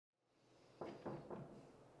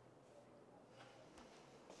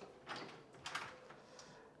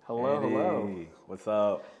Hello, Andy, hello. what's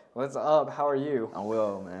up? What's up? How are you? I'm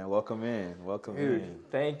well, man. Welcome in.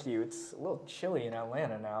 Dude, thank you. It's a little chilly in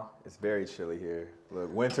Atlanta now. It's very chilly here.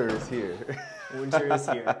 Look, winter is here. Winter is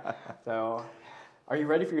here. So, are you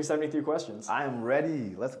ready for your 73 questions? I am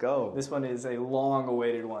ready. Let's go. This one is a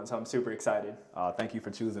long-awaited one, so I'm super excited. Thank you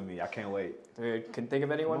for choosing me. I can't wait. Dude, couldn't think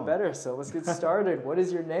of anyone better, so let's get started. What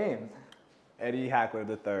is your name? Eddie Hackler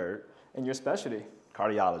III. And your specialty?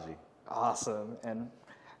 Cardiology. Awesome. And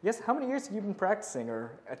I guess how many years have you been practicing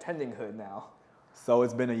or attending Hood now? So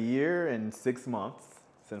it's been a year and 6 months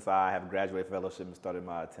since I have graduated fellowship and started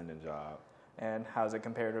my attending job. And how does it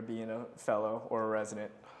compare to being a fellow or a resident?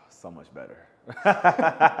 So much better.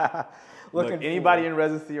 Look, anybody in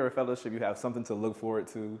residency or fellowship, you have something to look forward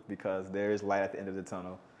to because there is light at the end of the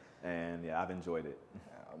tunnel. And yeah, I've enjoyed it.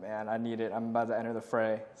 Oh man, I need it. I'm about to enter the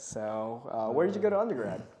fray. So where did you go to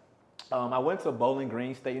undergrad? I went to Bowling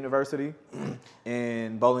Green State University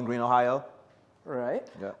in Bowling Green, Ohio. Right.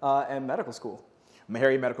 Yeah. And medical school.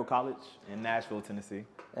 Meharry Medical College in Nashville, Tennessee.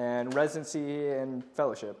 And residency and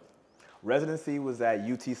fellowship. Residency was at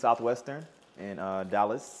UT Southwestern in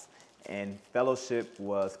Dallas, and fellowship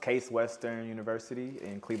was Case Western University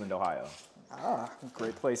in Cleveland, Ohio. Ah,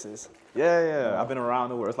 great places. Yeah. I've been around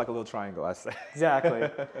the world. It's like a little triangle, I say. Exactly.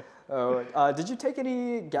 Did you take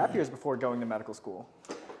any gap years before going to medical school?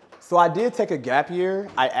 So I did take a gap year.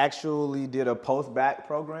 I actually did a post-bac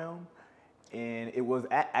program, and it was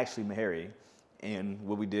at actually Meharry. And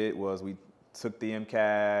what we did was we took the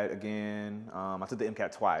MCAT again. I took the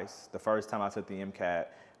MCAT twice. The first time I took the MCAT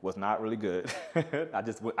was not really good. I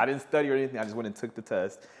didn't study or anything. I just went and took the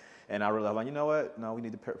test. And I realized, like, you know what? No, we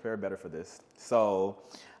need to prepare better for this. So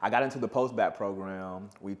I got into the post-bac program.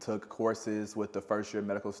 We took courses with the first-year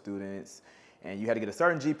medical students. And you had to get a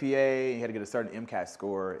certain GPA, you had to get a certain MCAT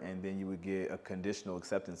score, and then you would get a conditional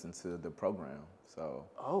acceptance into the program. So.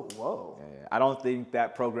 Oh, whoa. Yeah, I don't think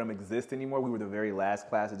that program exists anymore. We were the very last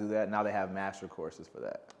class to do that. Now they have master courses for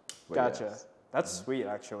that. But Gotcha. yes. That's sweet,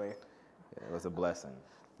 actually. Yeah, it was a blessing,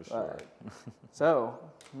 for sure. So,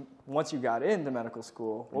 once you got into medical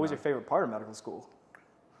school, what was your favorite part of medical school?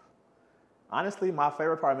 Honestly, my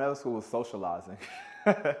favorite part of medical school was socializing.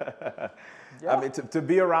 Yeah. I mean, to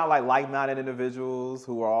be around like-minded individuals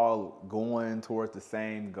who are all going towards the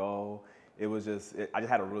same goal, it was I just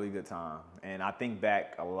had a really good time. And I think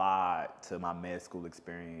back a lot to my med school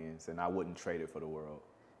experience, and I wouldn't trade it for the world.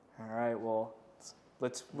 All right, well,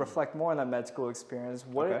 let's reflect more on that med school experience.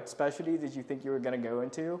 What specialty did you think you were going to go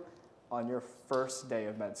into on your first day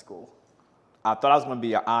of med school? I thought I was going to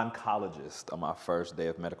be an oncologist on my first day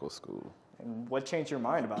of medical school. And what changed your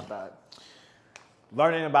mind about that?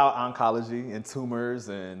 Learning about oncology and tumors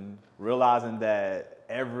and realizing that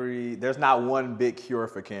there's not one big cure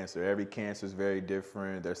for cancer. Every cancer is very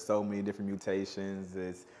different. There's so many different mutations.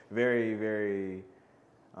 It's very, very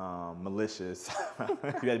malicious. You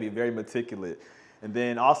got to be very meticulous. And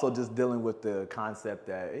then also just dealing with the concept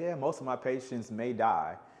that, most of my patients may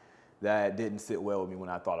die. That didn't sit well with me when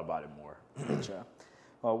I thought about it more. Gotcha.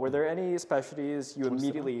 Well, were there any specialties you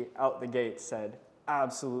immediately out the gate said,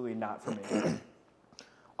 absolutely not for me?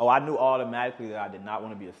 I knew automatically that I did not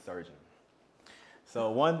want to be a surgeon. So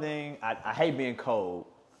one thing, I hate being cold.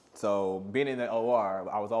 So being in the OR,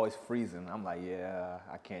 I was always freezing. I'm like,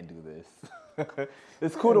 I can't do this.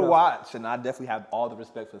 It's cool to watch, and I definitely have all the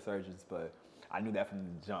respect for surgeons, but I knew that from the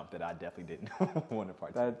jump that I definitely didn't want to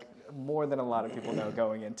partake. That more than a lot of people know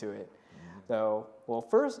going into it. So, what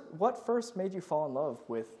first made you fall in love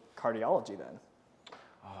with cardiology then?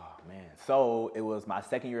 Oh, man. So it was my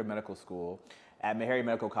second year of medical school at Meharry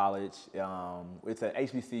Medical College. It's an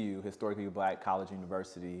HBCU, historically black college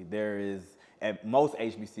university. There is, at most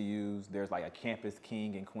HBCUs, there's like a campus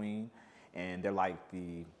king and queen, and they're like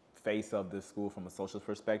the face of the school from a social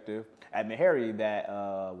perspective. At Meharry, that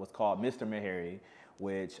was called Mr. Meharry,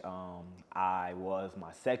 which I was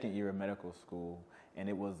my second year of medical school, and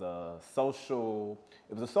it was a social.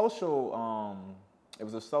 I'm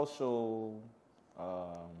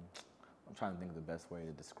trying to think of the best way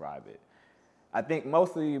to describe it. I think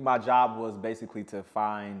mostly my job was basically to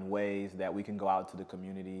find ways that we can go out to the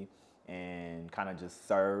community and kind of just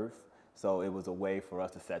serve. So it was a way for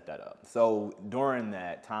us to set that up. So during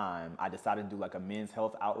that time, I decided to do like a men's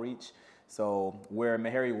health outreach. So where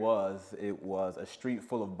Meharry was, it was a street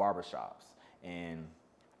full of barbershops. And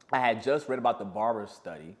I had just read about the barber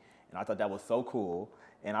study, and I thought that was so cool.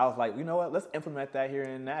 And I was like, you know what, let's implement that here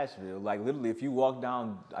in Nashville. Like literally, if you walk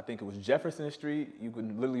down, I think it was Jefferson Street, you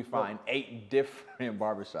could literally find 8 different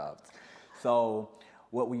barbershops. So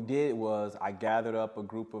what we did was I gathered up a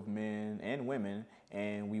group of men and women,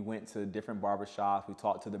 and we went to different barbershops. We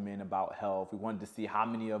talked to the men about health. We wanted to see how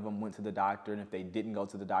many of them went to the doctor, and if they didn't go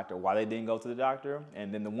to the doctor, why they didn't go to the doctor.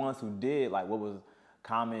 And then the ones who did, like what was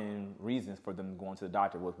common reasons for them going to the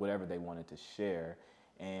doctor was whatever they wanted to share.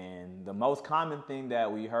 And the most common thing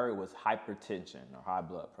that we heard was hypertension or high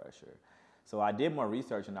blood pressure. So I did more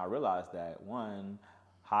research, and I realized that, one,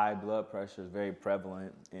 high blood pressure is very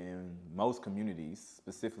prevalent in most communities,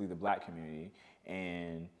 specifically the Black community,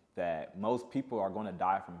 and that most people are going to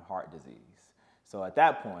die from heart disease. So at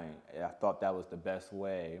that point, I thought that was the best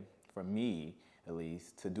way, for me at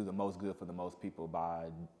least, to do the most good for the most people by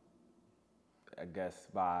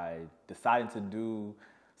deciding to do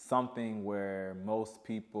something where most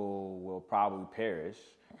people will probably perish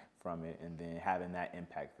from it, and then having that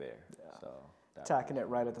impact there. Yeah. So attacking it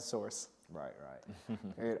right at the source. Right.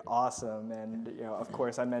 Great, awesome. And of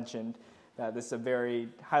course, I mentioned that this is a very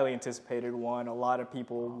highly anticipated one. A lot of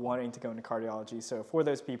people wanting to go into cardiology. So for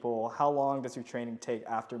those people, how long does your training take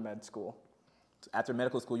after med school? After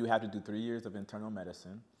medical school, you have to do 3 years of internal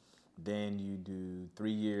medicine. Then you do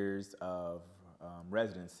 3 years of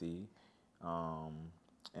residency.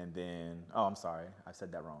 And then, I'm sorry, I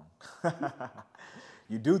said that wrong.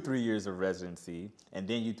 You do 3 years of residency, and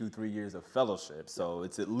then you do 3 years of fellowship. So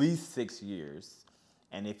it's at least 6 years.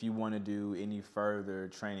 And if you want to do any further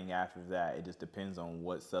training after that, it just depends on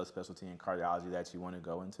what subspecialty in cardiology that you want to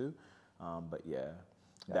go into. But yeah,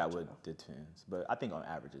 gotcha. That would depend. But I think on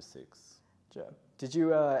average it's 6. Gotcha. Did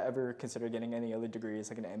you ever consider getting any other degrees,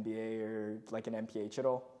 like an MBA or like an MPH at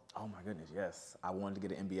all? Oh my goodness, yes. I wanted to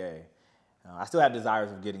get an MBA. I still have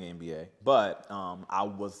desires of getting an MBA, but I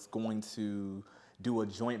was going to do a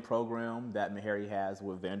joint program that Meharry has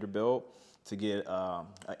with Vanderbilt to get an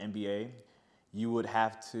MBA. You would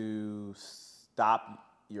have to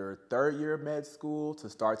stop your 3rd year of med school to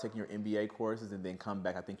start taking your MBA courses, and then come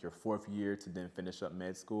back, I think, your 4th year to then finish up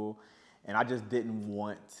med school. And I just didn't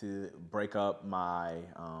want to break up my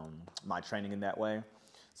my training in that way,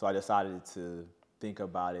 so I decided to think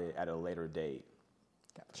about it at a later date.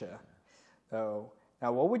 Gotcha. So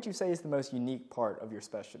now, what would you say is the most unique part of your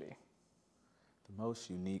specialty? The most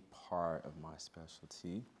unique part of my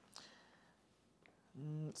specialty.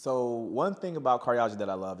 So one thing about cardiology that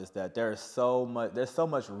I love is that there's so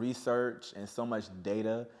much research and so much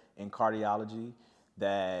data in cardiology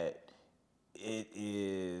that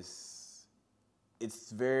it's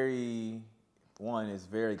very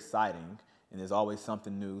exciting, and there's always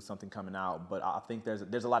something new, something coming out. But I think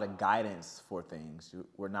there's a lot of guidance for things.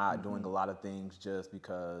 We're not doing a lot of things just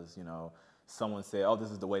because someone said, oh,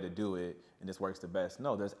 this is the way to do it, and this works the best.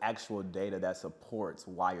 No, there's actual data that supports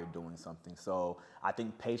why you're doing something. So I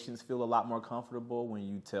think patients feel a lot more comfortable when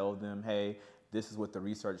you tell them, hey, this is what the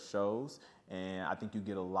research shows. And I think you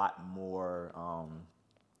get a lot more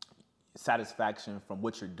satisfaction from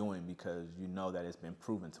what you're doing because you know that it's been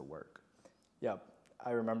proven to work. Yep.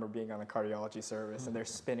 I remember being on the cardiology service, and they're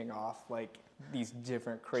spinning off like these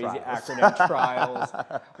different crazy acronym trials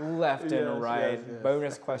left and right. Yes.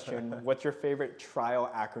 Bonus question, what's your favorite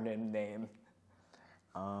trial acronym name?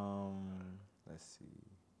 Let's see.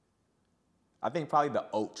 I think probably the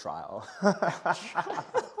OAT trial.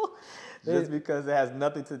 Just because it has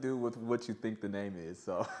nothing to do with what you think the name is.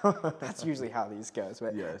 So that's usually how these goes.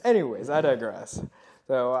 But yes. Anyways, I digress.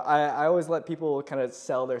 So I always let people kind of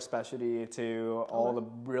sell their specialty to all the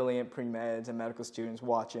brilliant pre-meds and medical students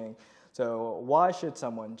watching. So why should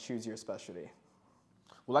someone choose your specialty?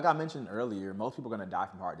 Well, like I mentioned earlier, most people are going to die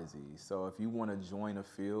from heart disease. So if you want to join a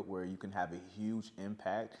field where you can have a huge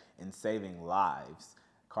impact in saving lives,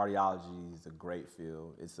 cardiology is a great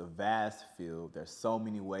field. It's a vast field. There's so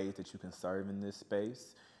many ways that you can serve in this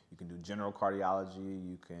space. You can do general cardiology,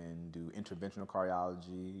 you can do interventional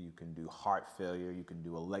cardiology, you can do heart failure, you can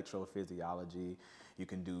do electrophysiology, you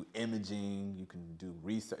can do imaging, you can do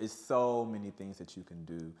research. It's so many things that you can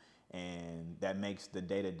do, and that makes the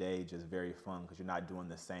day-to-day just very fun because you're not doing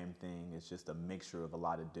the same thing. It's just a mixture of a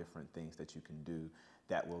lot of different things that you can do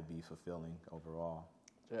that will be fulfilling overall.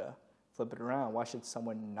 Yeah. Flip it around. Why should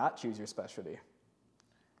someone not choose your specialty?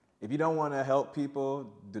 If you don't want to help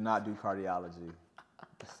people, do not do cardiology.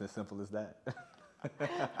 It's as simple as that.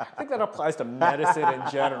 I think that applies to medicine in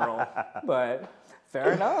general, but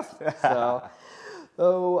fair enough.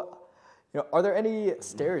 So, are there any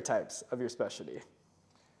stereotypes of your specialty?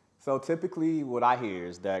 So typically what I hear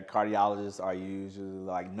is that cardiologists are usually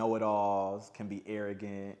like know-it-alls, can be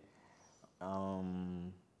arrogant,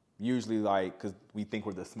 usually like because we think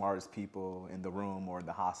we're the smartest people in the room or in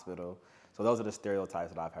the hospital. So those are the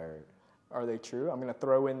stereotypes that I've heard. Are they true? I'm going to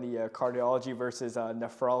throw in the cardiology versus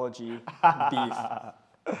nephrology beef.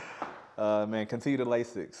 Man, continue to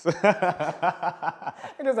Lasix. I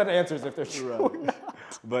guess that answers if they're true or not.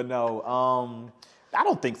 But no, I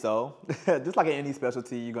don't think so. Just like in any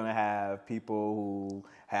specialty, you're going to have people who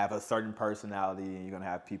have a certain personality, and you're going to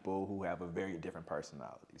have people who have a very different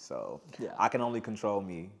personality. So I can only control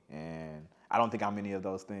me, and I don't think I'm any of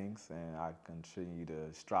those things, and I continue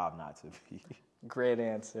to strive not to be. Great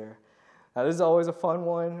answer. Now, this is always a fun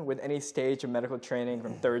one. With any stage of medical training,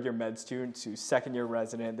 from third-year med student to second-year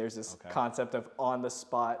resident, there's this concept of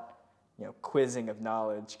on-the-spot, quizzing of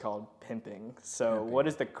knowledge called pimping. So what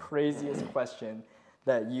is the craziest question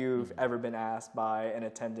that you've ever been asked by an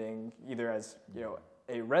attending, either as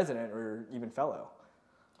a resident or even fellow?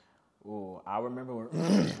 Ooh, I remember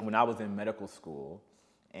when I was in medical school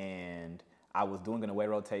and I was doing an away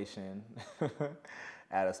rotation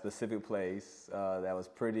at a specific place that was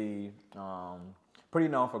pretty known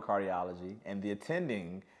for cardiology, and the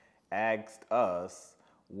attending asked us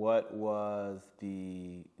what was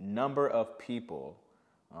the number of people,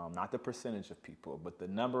 not the percentage of people, but the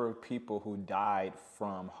number of people who died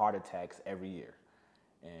from heart attacks every year.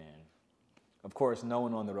 And of course, no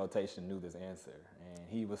one on the rotation knew this answer, and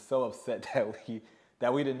he was so upset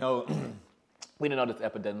that we didn't know we didn't know this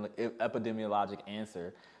epidemiologic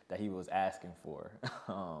answer that he was asking for.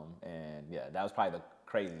 And yeah, that was probably the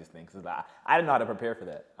craziest thing, because I didn't know how to prepare for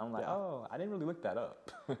that. I'm like, oh, I didn't really look that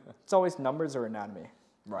up. It's always numbers or anatomy.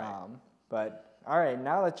 Right. But all right,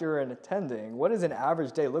 now that you're an attending, what does an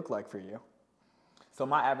average day look like for you? So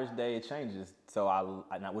my average day, it changes,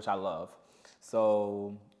 which I love.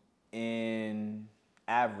 So in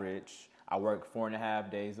average, I work 4.5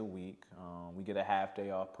 days a week. We get a half day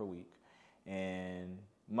off per week. And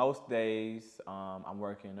most days, I'm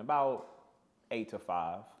working about 8 to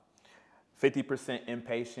 5. 50%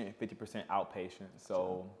 inpatient, 50% outpatient.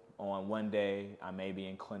 So on one day, I may be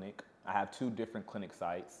in clinic. I have 2 different clinic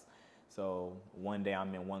sites. So one day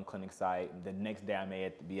I'm in one clinic site. The next day I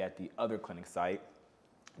may be at the other clinic site.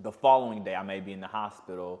 The following day I may be in the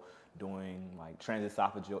hospital doing like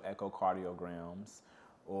transesophageal echocardiograms.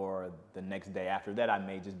 Or the next day after that, I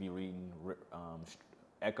may just be reading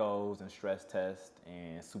echoes and stress tests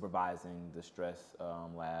and supervising the stress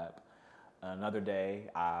lab. Another day,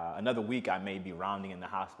 another week, I may be rounding in the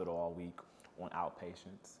hospital all week on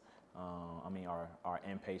outpatients. Our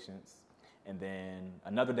inpatients. And then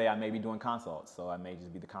another day, I may be doing consults. So I may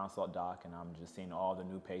just be the consult doc, and I'm just seeing all the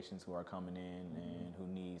new patients who are coming in and who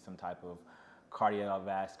need some type of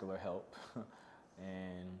cardiovascular help.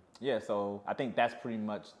 And yeah, so I think that's pretty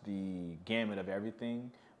much the gamut of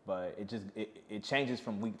everything. But it changes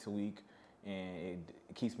from week to week, and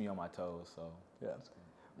it keeps me on my toes. So yeah.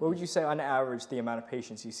 What would you say on average the amount of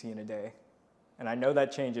patients you see in a day? And I know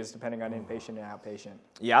that changes depending on inpatient and outpatient.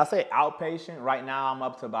 Yeah, I'll say outpatient. Right now I'm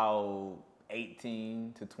up to about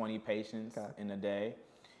 18 to 20 patients in a day.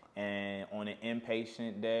 And on an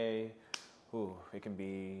inpatient day, it can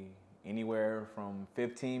be anywhere from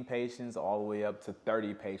 15 patients all the way up to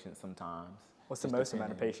 30 patients sometimes. What's the most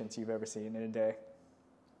amount of patients you've ever seen in a day?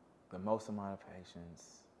 The most amount of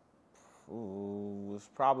patients was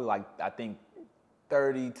probably like, I think,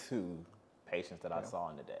 32 patients that I saw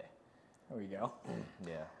in a day. There we go.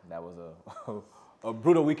 Yeah, that was a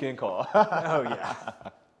brutal weekend call. Oh,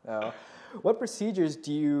 yeah. What procedures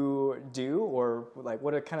do you do, or like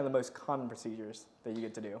what are kind of the most common procedures that you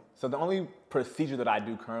get to do? So the only procedure that I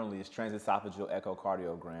do currently is transesophageal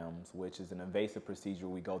echocardiograms, which is an invasive procedure.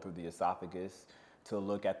 We go through the esophagus to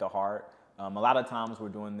look at the heart. A lot of times we're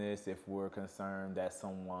doing this if we're concerned that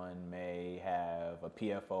someone may have a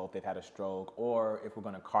PFO, if they've had a stroke, or if we're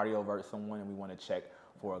going to cardiovert someone and we want to check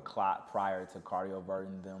for a clot prior to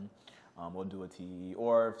cardioverting them. We'll do a TE.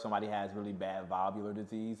 Or if somebody has really bad valvular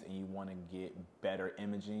disease and you want to get better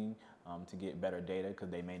imaging to get better data because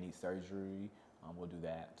they may need surgery, we'll do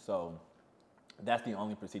that. So that's the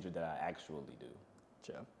only procedure that I actually do.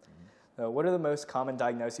 Sure. What are the most common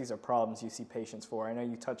diagnoses or problems you see patients for? I know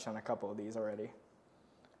you touched on a couple of these already.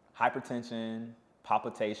 Hypertension,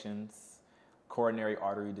 palpitations, coronary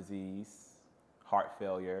artery disease, heart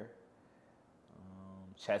failure,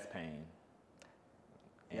 chest pain,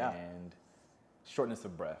 and shortness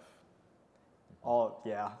of breath. I'm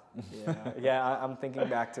thinking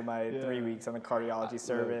back to my 3 weeks on the cardiology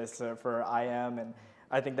service for IM, and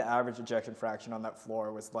I think the average ejection fraction on that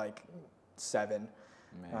floor was like 7.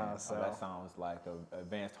 Man, that sounds like an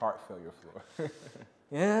advanced heart failure floor.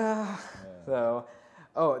 So,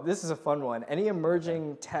 this is a fun one. Any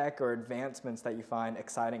emerging tech or advancements that you find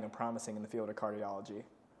exciting and promising in the field of cardiology?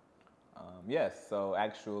 Yes. So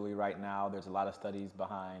actually right now there's a lot of studies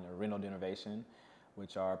behind renal denervation.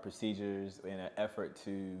 which are procedures in an effort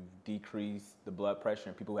to decrease the blood pressure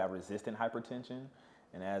in people who have resistant hypertension.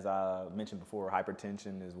 And as I mentioned before,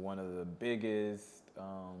 hypertension is one of the biggest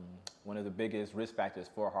risk factors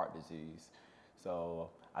for heart disease. So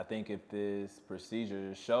I think if this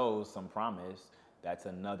procedure shows some promise, that's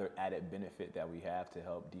another added benefit that we have to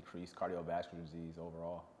help decrease cardiovascular disease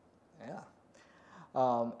overall. Yeah.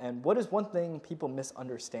 And what is one thing people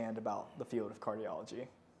misunderstand about the field of cardiology?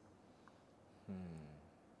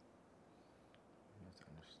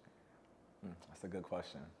 That's a good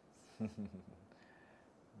question.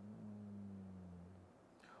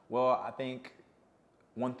 Well, I think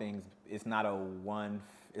one thing, it's not a one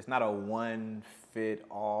fit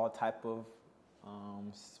all type of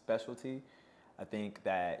specialty. I think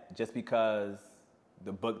that just because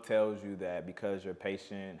the book tells you that because your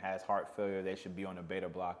patient has heart failure, they should be on a beta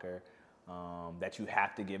blocker, that you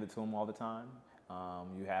have to give it to them all the time.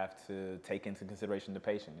 You have to take into consideration the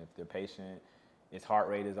patient. If the patient, its heart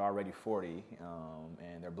rate is already 40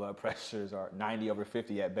 and their blood pressures are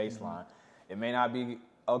 90/50 at baseline, it may not be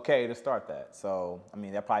okay to start that. So, I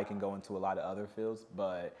mean, that probably can go into a lot of other fields,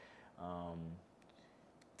 but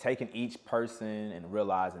taking each person and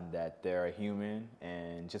realizing that they're a human,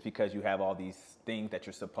 and just because you have all these things that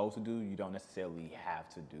you're supposed to do, you don't necessarily have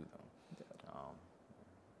to do them.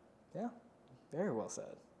 Yeah, very well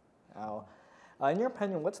said. Now, in your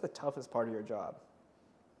opinion, what's the toughest part of your job?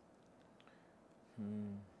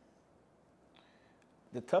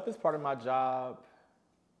 The toughest part of my job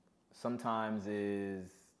sometimes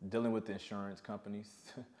is dealing with the insurance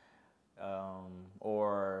companies.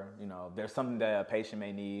 Or, there's something that a patient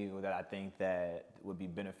may need that I think that would be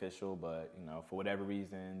beneficial, but, for whatever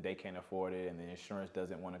reason, they can't afford it and the insurance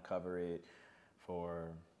doesn't want to cover it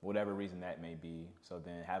for whatever reason that may be. So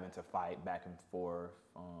then having to fight back and forth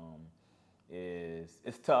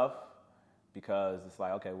it's tough, because it's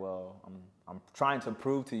like, okay, well, I'm trying to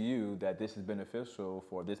prove to you that this is beneficial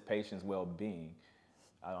for this patient's well-being.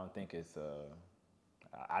 I don't think it's a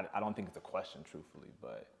question, truthfully,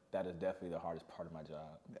 but that is definitely the hardest part of my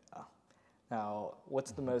job. Yeah. Now,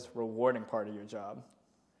 what's the most rewarding part of your job?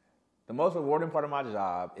 The most rewarding part of my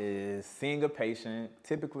job is seeing a patient,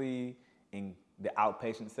 typically in the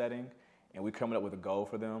outpatient setting, and we're coming up with a goal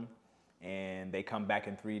for them, and they come back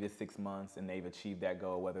in 3 to 6 months and they've achieved that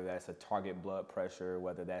goal, whether that's a target blood pressure,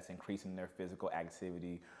 whether that's increasing their physical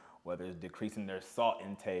activity, whether it's decreasing their salt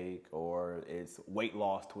intake, or it's weight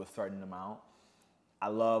loss to a certain amount. I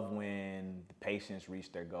love when the patients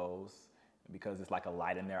reach their goals, because it's like a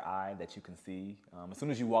light in their eye that you can see. As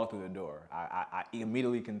soon as you walk through the door, I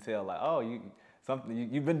immediately can tell, like, oh,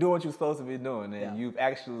 you've been doing what you're supposed to be doing, and you've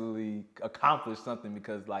actually accomplished something,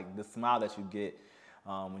 because like the smile that you get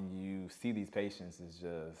when you see these patients is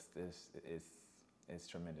just, it's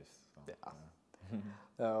tremendous. So,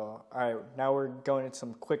 So, all right, now we're going into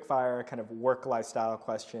some quick fire kind of work lifestyle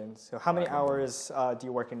questions. So how many hours do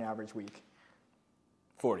you work in an average week?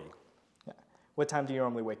 40. Yeah. What time do you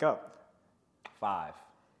normally wake up? 5.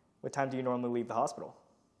 What time do you normally leave the hospital?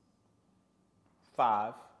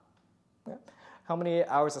 5. Yeah. How many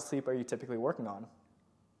hours of sleep are you typically working on?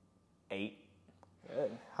 8.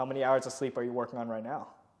 Good. How many hours of sleep are you working on right now?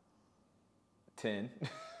 10.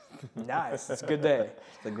 Nice. It's a good day.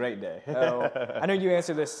 It's a great day. I know you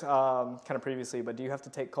answered this kind of previously, but do you have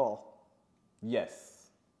to take call?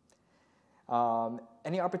 Yes.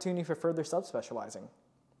 Any opportunity for further subspecializing?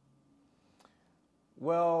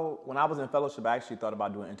 Well, when I was in fellowship, I actually thought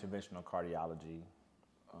about doing interventional cardiology.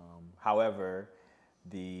 However,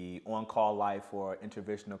 the on-call life for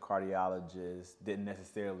interventional cardiologists didn't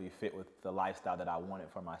necessarily fit with the lifestyle that I wanted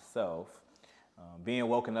for myself. Being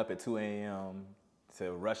woken up at 2 a.m.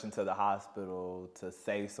 to rush into the hospital to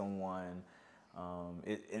save someone,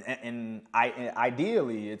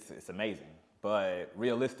 ideally it's amazing, but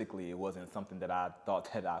realistically it wasn't something that I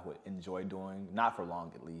thought that I would enjoy doing, not for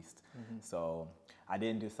long at least. So I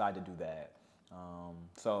didn't decide to do that.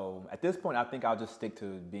 So at this point, I think I'll just stick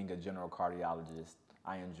to being a general cardiologist.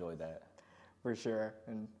 I enjoy that. For sure.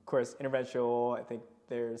 And of course, interventional, I think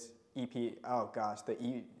there's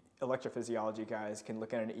the electrophysiology guys can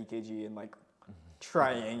look at an EKG and like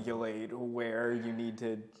triangulate where you need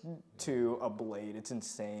to ablate. It's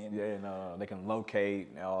insane. Yeah, they can locate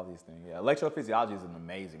and all these things. Yeah, electrophysiology is an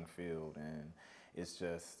amazing field, and it's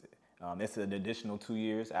just it's an additional 2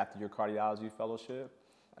 years after your cardiology fellowship,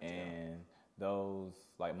 and those,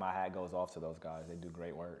 like, my hat goes off to those guys. They do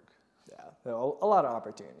great work. Yeah, so a lot of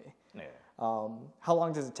opportunity. Yeah. How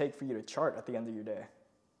long does it take for you to chart at the end of your day?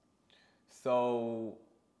 So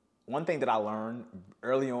one thing that I learned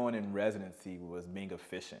early on in residency was being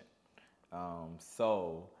efficient.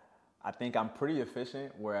 So I think I'm pretty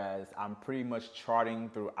efficient, whereas I'm pretty much charting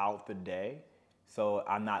throughout the day. So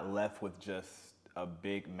I'm not left with just a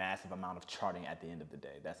big, massive amount of charting at the end of the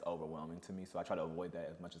day. That's overwhelming to me, so I try to avoid that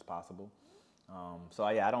as much as possible. So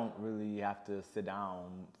yeah, I don't really have to sit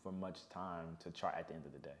down for much time to chart at the end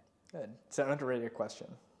of the day. Good. It's an underrated question,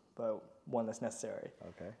 but one that's necessary.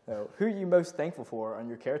 Okay. So who are you most thankful for on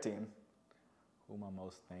your care team? Who am I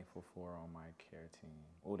most thankful for on my care team?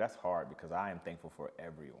 Oh, that's hard because I am thankful for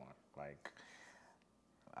everyone. Like,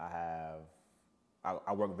 I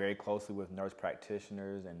work very closely with nurse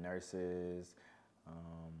practitioners and nurses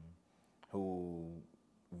who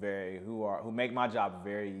make my job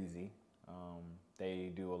very easy.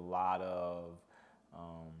 They do a lot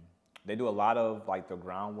of like the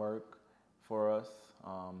groundwork for us,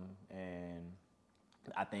 and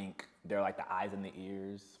I think they're like the eyes and the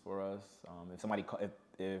ears for us.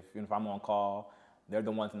 If I'm on call, they're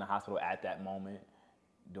the ones in the hospital at that moment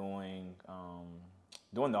doing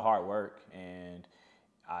the hard work, and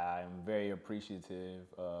I'm very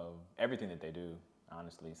appreciative of everything that they do,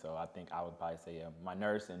 honestly. So I think I would probably say my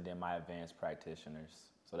nurse and then my advanced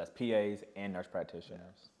practitioners. So that's PAs and nurse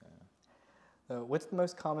practitioners. Yeah. What's the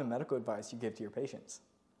most common medical advice you give to your patients?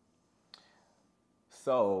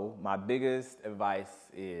 So my biggest advice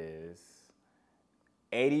is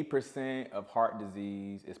 80% of heart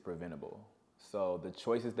disease is preventable. So the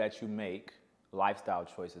choices that you make, lifestyle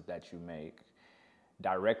choices that you make,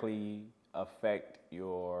 directly affect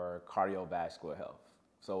your cardiovascular health.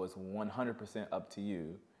 So it's 100% up to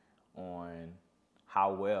you on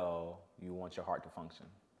how well you want your heart to function.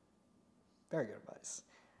 Very good advice.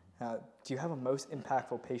 Do you have a most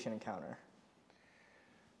impactful patient encounter?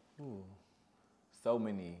 Ooh, so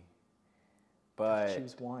many. But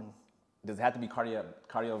choose one. Does it have to be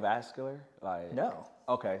cardiovascular? No.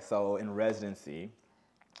 Okay, so in residency,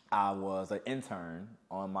 I was an intern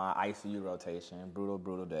on my ICU rotation,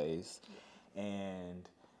 brutal days. And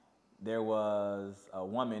there was a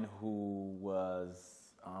woman who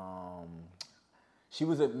was, she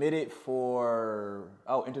was admitted for,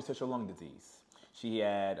 interstitial lung disease. She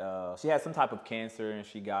had some type of cancer and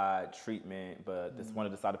she got treatment, but one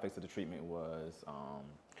of the side effects of the treatment was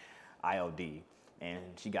ILD. And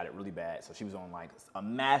she got it really bad, so she was on like a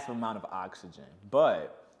massive amount of oxygen.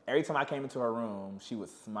 But every time I came into her room, she would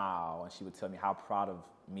smile and she would tell me how proud of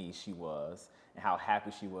me she was and how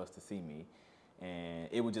happy she was to see me. And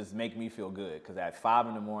it would just make me feel good because at 5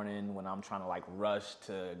 a.m, when I'm trying to like rush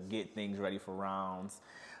to get things ready for rounds,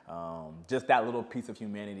 just that little piece of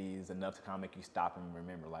humanity is enough to kind of make you stop and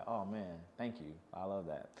remember, like, oh man, thank you, I love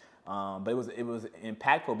that. But it was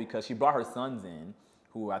impactful because she brought her sons in,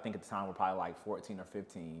 who I think at the time were probably like 14 or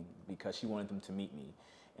 15, because she wanted them to meet me.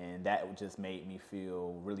 And that just made me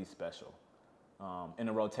feel really special. In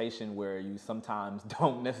a rotation where you sometimes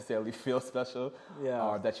don't necessarily feel special,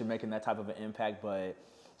 or that you're making that type of an impact, but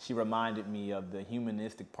she reminded me of the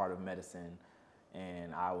humanistic part of medicine,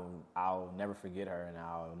 and I'll never forget her, and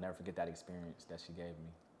I'll never forget that experience that she gave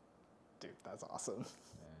me. Dude, that's awesome.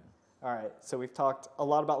 All right, so we've talked a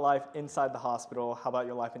lot about life inside the hospital. How about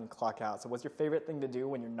your life when you clock out? So what's your favorite thing to do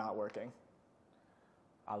when you're not working?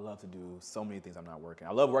 I love to do so many things I'm not working.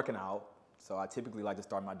 I love working out, so I typically like to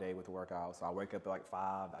start my day with a workout. So I wake up at like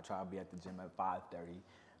 5. I try to be at the gym at 5:30.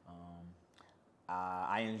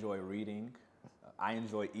 I enjoy reading. I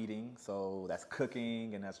enjoy eating, so that's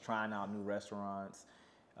cooking and that's trying out new restaurants.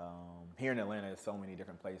 Here in Atlanta, there's so many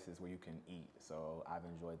different places where you can eat, so I've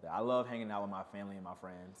enjoyed that. I love hanging out with my family and my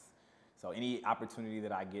friends. So any opportunity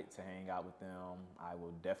that I get to hang out with them, I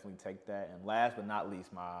will definitely take that. And last but not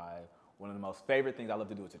least, one of the most favorite things I love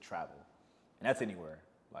to do is to travel. And that's anywhere,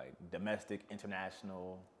 like domestic,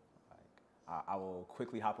 international. Like I will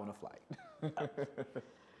quickly hop on a flight.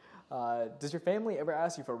 Does your family ever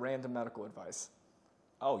ask you for random medical advice?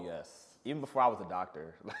 Oh, yes. Even before I was a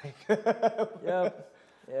doctor. Yep.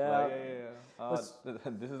 Yeah.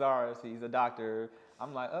 This is ours. He's a doctor.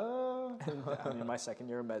 I'm like, I'm in my second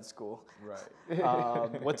year of med school.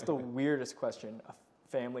 Right. What's the weirdest question a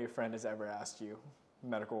family or friend has ever asked you,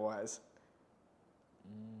 medical-wise?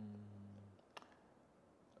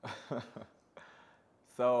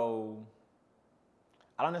 So,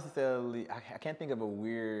 I don't necessarily, I can't think of a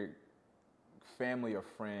weird family or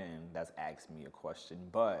friend that's asked me a question,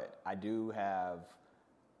 but I do have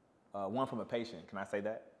one from a patient. Can I say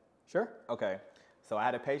that? Sure. Okay. So I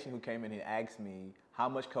had a patient who came in and asked me how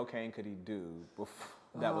much cocaine could he do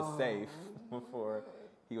that was safe before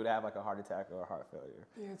he would have like a heart attack or a heart failure.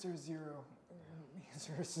 The answer is 0. The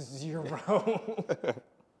answer is 0.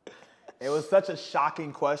 It was such a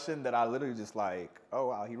shocking question that I literally just like, oh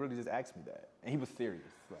wow, he really just asked me that. And he was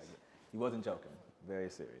serious. Like, he wasn't joking. very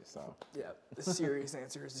serious. So Yeah, the serious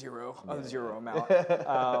answer is zero. Zero amount.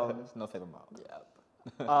 no safe amount.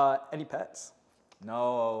 Yeah. Any pets?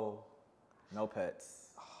 No pets.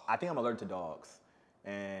 I think I'm allergic to dogs,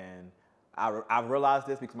 and I realized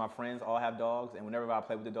this because my friends all have dogs, and whenever I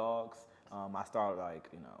play with the dogs, I start like,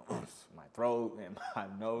 my throat and my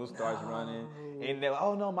nose starts running, and they're like,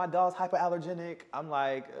 oh no, my dog's hypoallergenic. I'm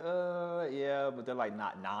like, yeah, but they're like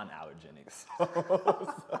not non-allergenic,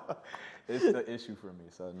 so it's the issue for me.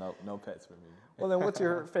 So no pets for me. Well, then what's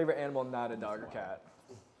your favorite animal, not a dog or cat?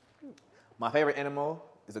 My favorite animal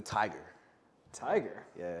is a tiger. Tiger?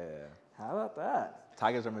 Yeah. How about that?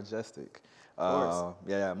 Tigers are majestic. Of course.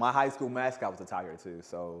 Yeah, my high school mascot was a tiger too,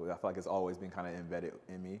 so I feel like it's always been kind of embedded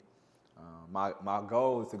in me. My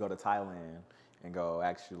goal is to go to Thailand and go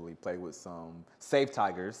actually play with some safe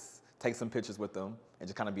tigers, take some pictures with them, and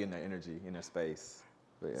just kind of be in their energy, in their space.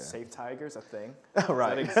 But yeah. Safe tigers, a thing?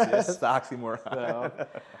 Right. Does that exist? It's the oxymoron. So,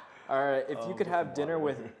 all right, if you could have dinner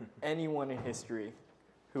with anyone in history,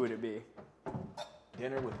 who would it be?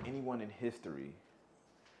 Dinner with anyone in history.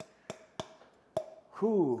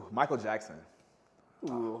 Who? Michael Jackson.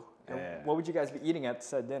 Ooh. And Yeah. what would you guys be eating at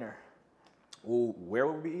said dinner? Ooh, where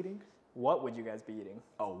would we be eating? What would you guys be eating?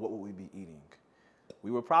 Oh, what would we be eating?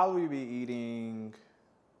 We would probably be eating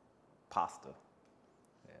pasta.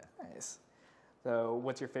 Yeah. Nice. So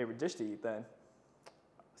what's your favorite dish to eat then?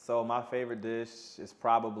 So my favorite dish is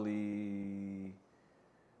probably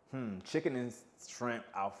chicken and shrimp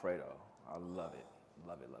Alfredo. I love it.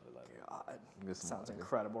 Love it. God, This sounds one.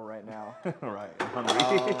 incredible right now. Right. I'm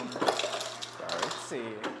hungry. Sorry, let's see.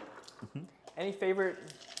 Any favorite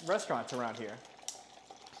restaurants around here?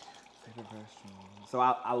 Favorite restaurant. So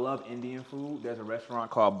I love Indian food. There's a restaurant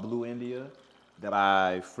called Blue India that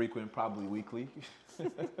I frequent probably weekly.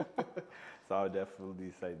 So I would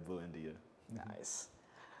definitely say Blue India. Nice.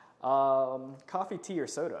 Coffee, tea, or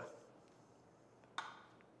soda?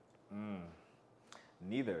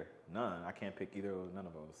 Neither. None. I can't pick none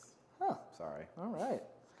of those. Huh. Sorry. All right.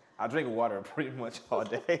 I drink water pretty much all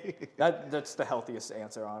day. That's the healthiest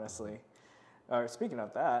answer, honestly. Speaking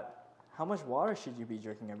of that, how much water should you be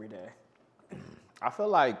drinking every day? I feel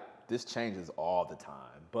like this changes all the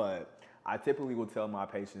time, but I typically will tell my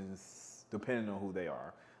patients, depending on who they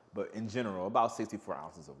are, but in general, about 64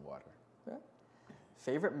 ounces of water. Okay.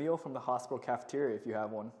 Favorite meal from the hospital cafeteria, if you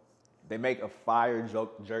have one? They make a fire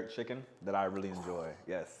jerk chicken that I really enjoy.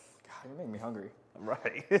 Yes. God, you make me hungry.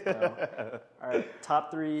 Right. So, all right,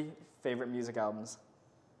 top 3 favorite music albums.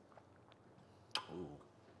 Ooh.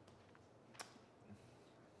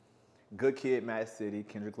 Good Kid, Mad City,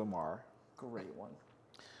 Kendrick Lamar. Great one.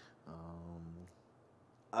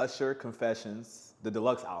 Usher, Confessions, the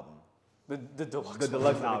deluxe album. The deluxe. The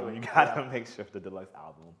deluxe album. You gotta make sure the deluxe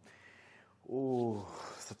album. Ooh,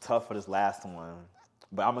 it's tough for this last one,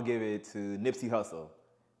 but I'm gonna give it to Nipsey Hussle,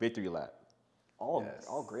 Victory Lap. All Yes.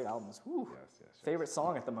 all great albums. Whew. Yes. Favorite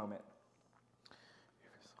song at the moment?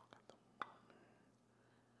 Favorite song at the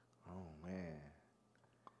moment. Oh man,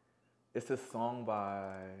 it's a song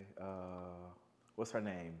by what's her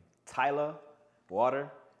name? Tyler Water.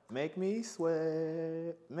 Make me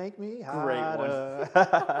sweat, make me hotter. Great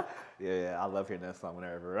one. Yeah, I love hearing that song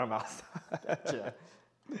whenever I'm outside. Gotcha.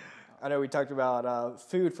 I know we talked about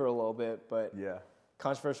food for a little bit, but Yeah.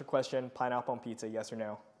 controversial question, pineapple on pizza, yes or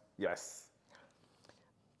no? Yes.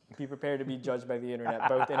 Be prepared to be judged by the internet,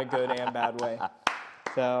 both in a good and bad way.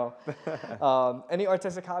 So, any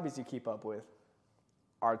artistic hobbies you keep up with?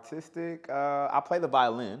 Artistic, I play the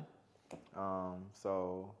violin,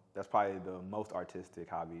 so that's probably the most artistic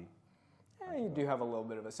hobby. You do have a little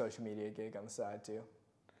bit of a social media gig on the side too.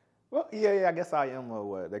 Well, yeah, I guess I am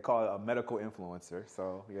what they call it, a medical influencer.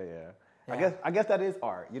 So yeah. Yeah. I guess that is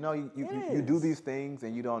art. You know, you do is. these things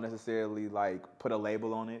and you don't necessarily like put a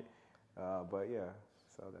label on it, but yeah,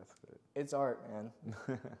 so that's good. It's art,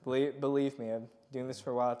 man. Believe me, I'm doing this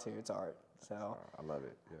for a while too. It's art. So, I love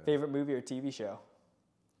it. Yeah. favorite movie or TV show?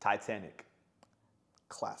 Titanic,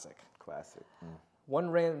 Classic. classic. One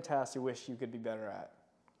random task you wish you could be better at.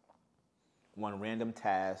 One random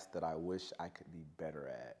task that I wish I could be better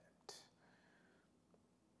at.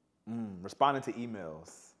 Responding to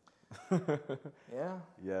emails. Yeah,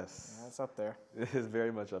 Yes. that's up there. It is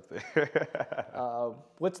very much up there.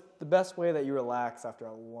 What's the best way that you relax after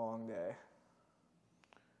a long day?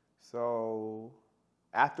 So,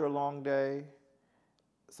 after a long day,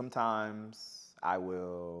 sometimes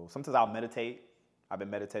I'll meditate. I've been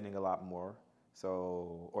meditating a lot more.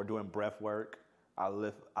 So, or doing breath work. I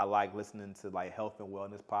like listening to like health and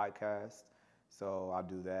wellness podcasts. So I'll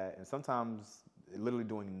do that. And sometimes literally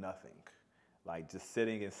doing nothing. Like just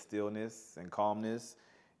sitting in stillness and calmness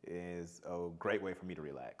is a great way for me to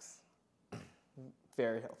relax.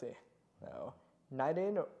 Very healthy. So, night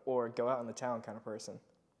in or go out in the town kind of person?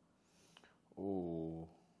 Ooh.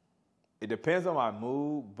 It depends on my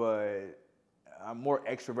mood, but I'm more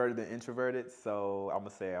extroverted than introverted, so I'm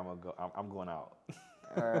gonna say I'm going out.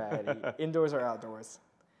 All right. Indoors or outdoors?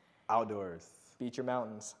 Outdoors. Beach or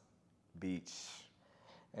mountains? Beach.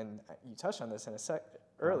 And you touched on this in a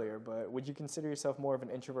earlier, but would you consider yourself more of an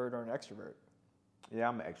introvert or an extrovert? Yeah,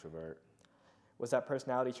 I'm an extrovert. Was that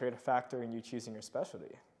personality trait a factor in you choosing your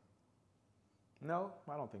specialty? No,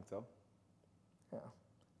 I don't think so. Yeah.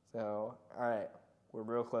 So, all right, we're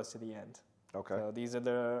real close to the end. Okay. So these are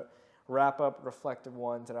the wrap-up reflective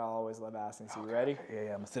ones that I always love asking. So you ready? Yeah,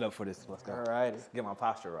 I'm gonna sit up for this. Let's go. All righty. Let's get my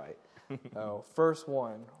posture right. So first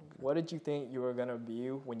one, what did you think you were gonna be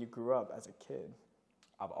when you grew up as a kid?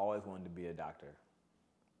 I've always wanted to be a doctor.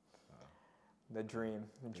 The dream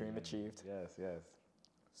achieved. Yes, yes.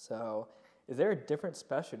 So is there a different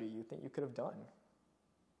specialty you think you could have done?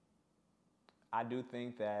 I do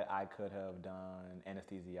think that I could have done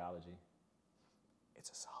anesthesiology. It's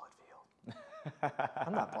a solid field.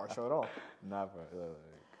 I'm not partial at all. Not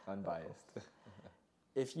unbiased.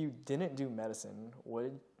 If you didn't do medicine,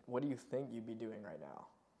 what do you think you'd be doing right now?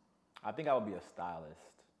 I think I would be a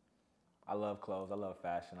stylist. I love clothes. I love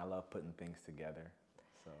fashion. I love putting things together.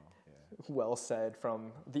 So, yeah. Well said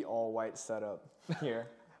from the all-white setup here.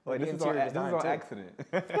 Wait, this is on accident.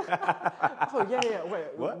 Oh, yeah.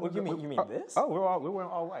 Wait, what? You mean this? Oh, we're wearing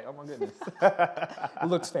all white. Oh, my goodness. It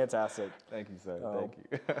looks fantastic. Thank you, sir. Thank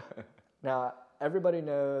you. Now, everybody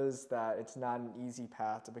knows that it's not an easy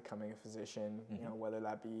path to becoming a physician, you know, whether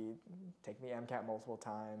that be taking the MCAT multiple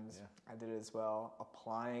times, I did it as well,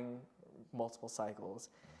 applying multiple cycles.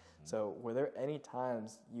 So were there any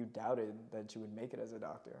times you doubted that you would make it as a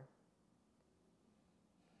doctor?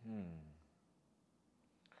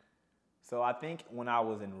 So I think when I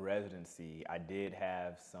was in residency, I did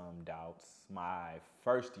have some doubts. My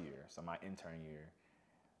first year, so my intern year,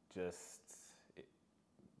 just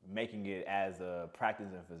making it as a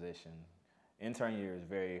practicing physician. Intern year is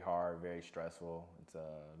very hard, very stressful. It's a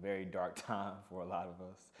very dark time for a lot of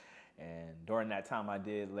us. And during that time, I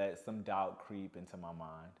did let some doubt creep into my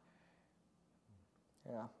mind.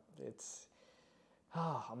 Yeah,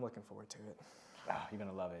 I'm looking forward to it. Oh, you're going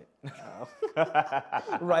to love it.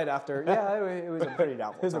 Right after, it was a pretty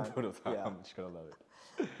doubtful time. It was a brutal time. Yeah. I'm just going to love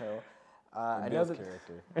it. So, I know that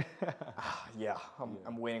character.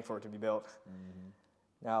 I'm waiting for it to be built.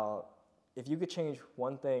 Now, if you could change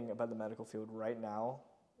one thing about the medical field right now,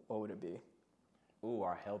 what would it be? Ooh,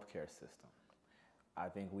 our healthcare system. I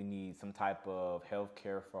think we need some type of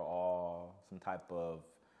healthcare for all, some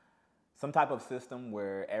type of system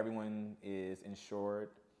where everyone is insured,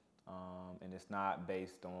 and it's not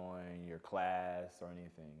based on your class or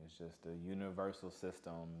anything. It's just a universal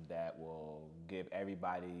system that will give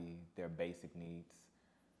everybody their basic needs.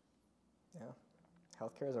 Yeah,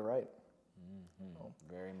 healthcare is a right.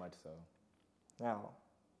 Very much so. Now,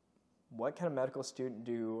 what can a medical student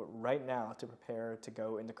do right now to prepare to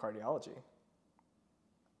go into cardiology?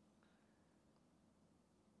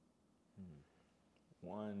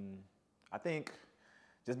 One, I think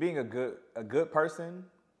just being a good person.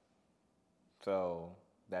 So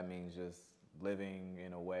that means just living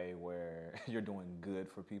in a way where you're doing good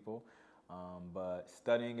for people, but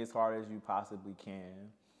studying as hard as you possibly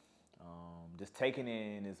can. Just taking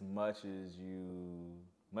in as much as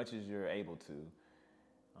you're able to.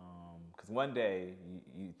 Because one day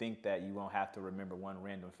you think that you won't have to remember one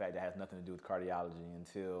random fact that has nothing to do with cardiology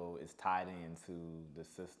until it's tied into the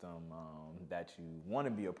system that you want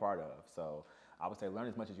to be a part of. So I would say learn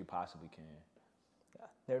as much as you possibly can. Yeah,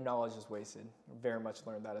 their knowledge is wasted. Very much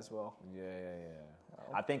learned that as well. Yeah.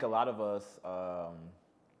 I think a lot of us,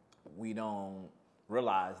 we don't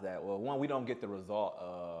realize that, well, one, we don't get the result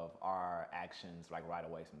of our actions like right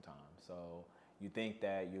away sometimes. So you think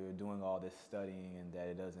that you're doing all this studying and that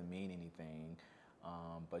it doesn't mean anything,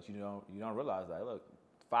 but you don't realize that, look,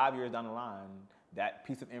 5 years down the line, that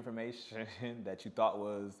piece of information that you thought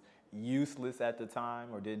was useless at the time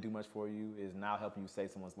or didn't do much for you is now helping you save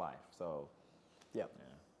someone's life. So, yeah.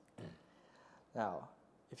 Now,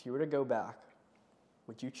 if you were to go back,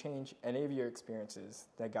 would you change any of your experiences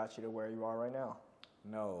that got you to where you are right now?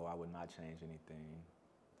 No, I would not change anything.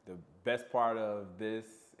 The best part of this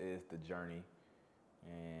is the journey.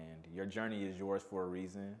 And your journey is yours for a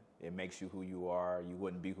reason. It makes you who you are. You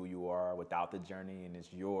wouldn't be who you are without the journey, and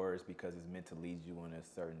it's yours because it's meant to lead you in a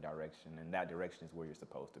certain direction, and that direction is where you're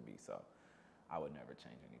supposed to be. So I would never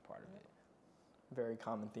change any part of it. Very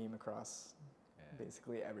common theme across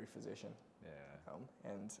basically every physician. Yeah.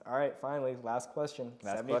 And all right, finally, last question.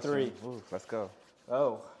 Last 73. question. Ooh, let's go.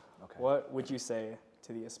 Oh, Okay. what would you say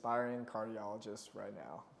to the aspiring cardiologist right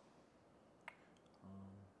now?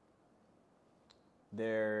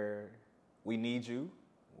 We need you,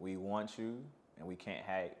 we want you, and we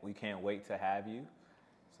can't wait to have you.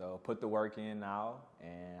 So put the work in now,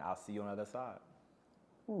 and I'll see you on the other side.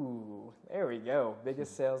 Ooh, there we go.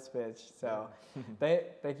 Biggest sales pitch. So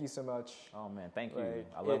thank you so much. Oh man, thank you. Like,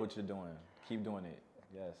 I love what you're doing. Keep doing it.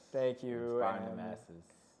 Yes. Thank you. Inspiring the masses.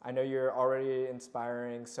 I know you're already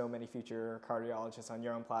inspiring so many future cardiologists on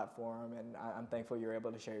your own platform, and I'm thankful you're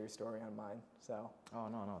able to share your story on mine. So. Oh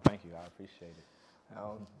no, thank you. I appreciate it.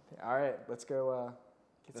 All right, let's go.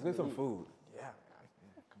 Let's get some food. Yeah.